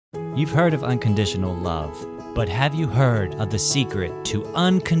You've heard of unconditional love, but have you heard of the secret to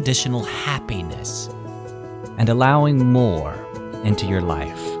unconditional happiness and allowing more into your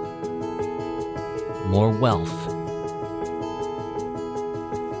life? More wealth,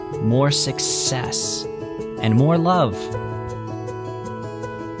 more success, and more love.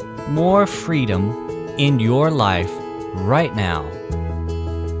 More freedom in your life right now.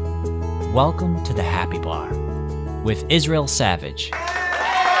 Welcome to the Happy Bar with Israel Savage.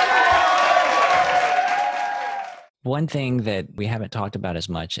 One thing that we haven't talked about as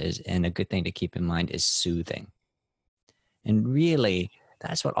much is, and a good thing to keep in mind, is soothing. And really,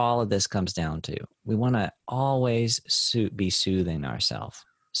 that's what all of this comes down to. We want to always be soothing ourselves.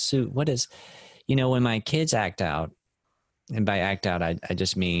 What is, when my kids act out, and by act out, I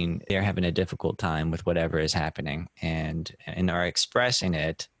just mean they're having a difficult time with whatever is happening and are expressing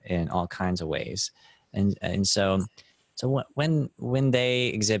it in all kinds of ways. And so when they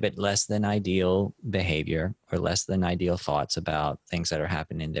exhibit less than ideal behavior or less than ideal thoughts about things that are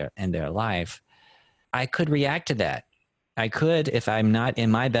happening in their life, I could react to that. I could, if I'm not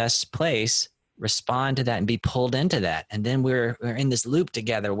in my best place, respond to that and be pulled into that. And then we're in this loop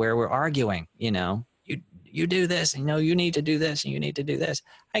together where we're arguing, you do this, and you need to do this, and you need to do this.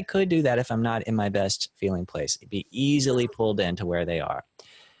 I could do that if I'm not in my best feeling place. It'd be easily pulled into where they are.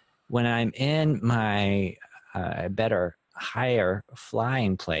 When I'm in my better, higher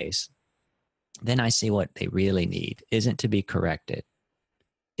flying place, then I see what they really need. Isn't to be corrected,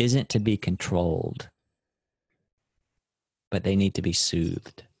 isn't to be controlled, but they need to be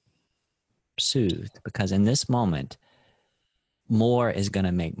soothed. Soothed, because in this moment, more is going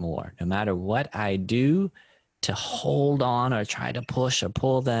to make more. No matter what I do to hold on or try to push or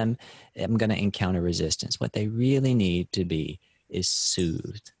pull them, I'm going to encounter resistance. What they really need to be is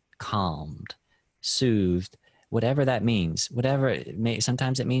soothed, calmed, soothed, whatever that means.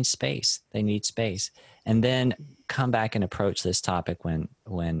 Sometimes it means space. They need space. And then come back and approach this topic when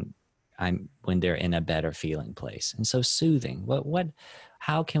they're in a better feeling place. And so soothing,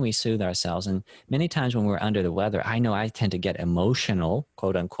 how can we soothe ourselves? And many times when we're under the weather, I know I tend to get emotional,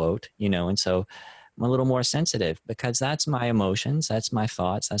 quote unquote, and so I'm a little more sensitive because that's my emotions, that's my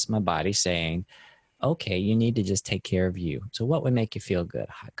thoughts, that's my body saying, okay, you need to just take care of you. So what would make you feel good?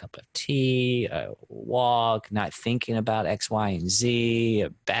 A hot cup of tea, a walk, not thinking about X, Y, and Z, a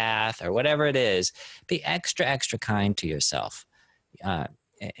bath, or whatever it is. Be extra, extra kind to yourself,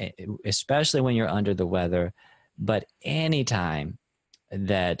 especially when you're under the weather, but anytime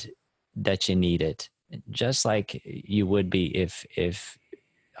that you need it, just like you would be if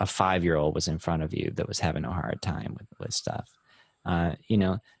a 5-year-old was in front of you that was having a hard time with stuff.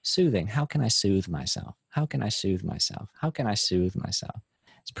 Soothing. How can I soothe myself? How can I soothe myself? How can I soothe myself?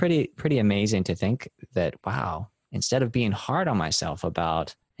 It's pretty amazing to think that, wow, instead of being hard on myself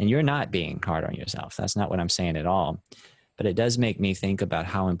and you're not being hard on yourself, that's not what I'm saying at all, but it does make me think about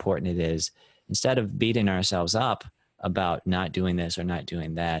how important it is, instead of beating ourselves up about not doing this or not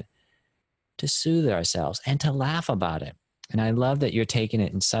doing that, to soothe ourselves and to laugh about it. And I love that you're taking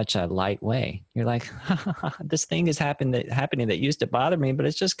it in such a light way. You're like, this thing is happening that used to bother me, but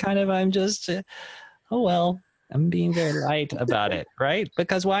it's just kind of, I'm being very light about it, right?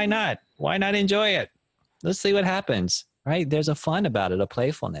 Because why not? Why not enjoy it? Let's see what happens, right? There's a fun about it, a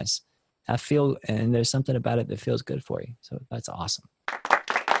playfulness. And there's something about it that feels good for you. So that's awesome.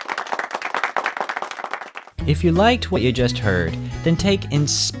 If you liked what you just heard, then take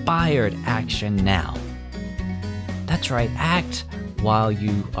inspired action now. That's right, act while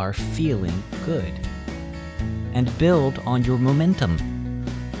you are feeling good. And build on your momentum.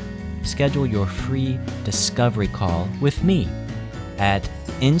 Schedule your free discovery call with me at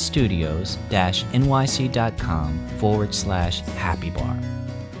instudios-nyc.com/happybar.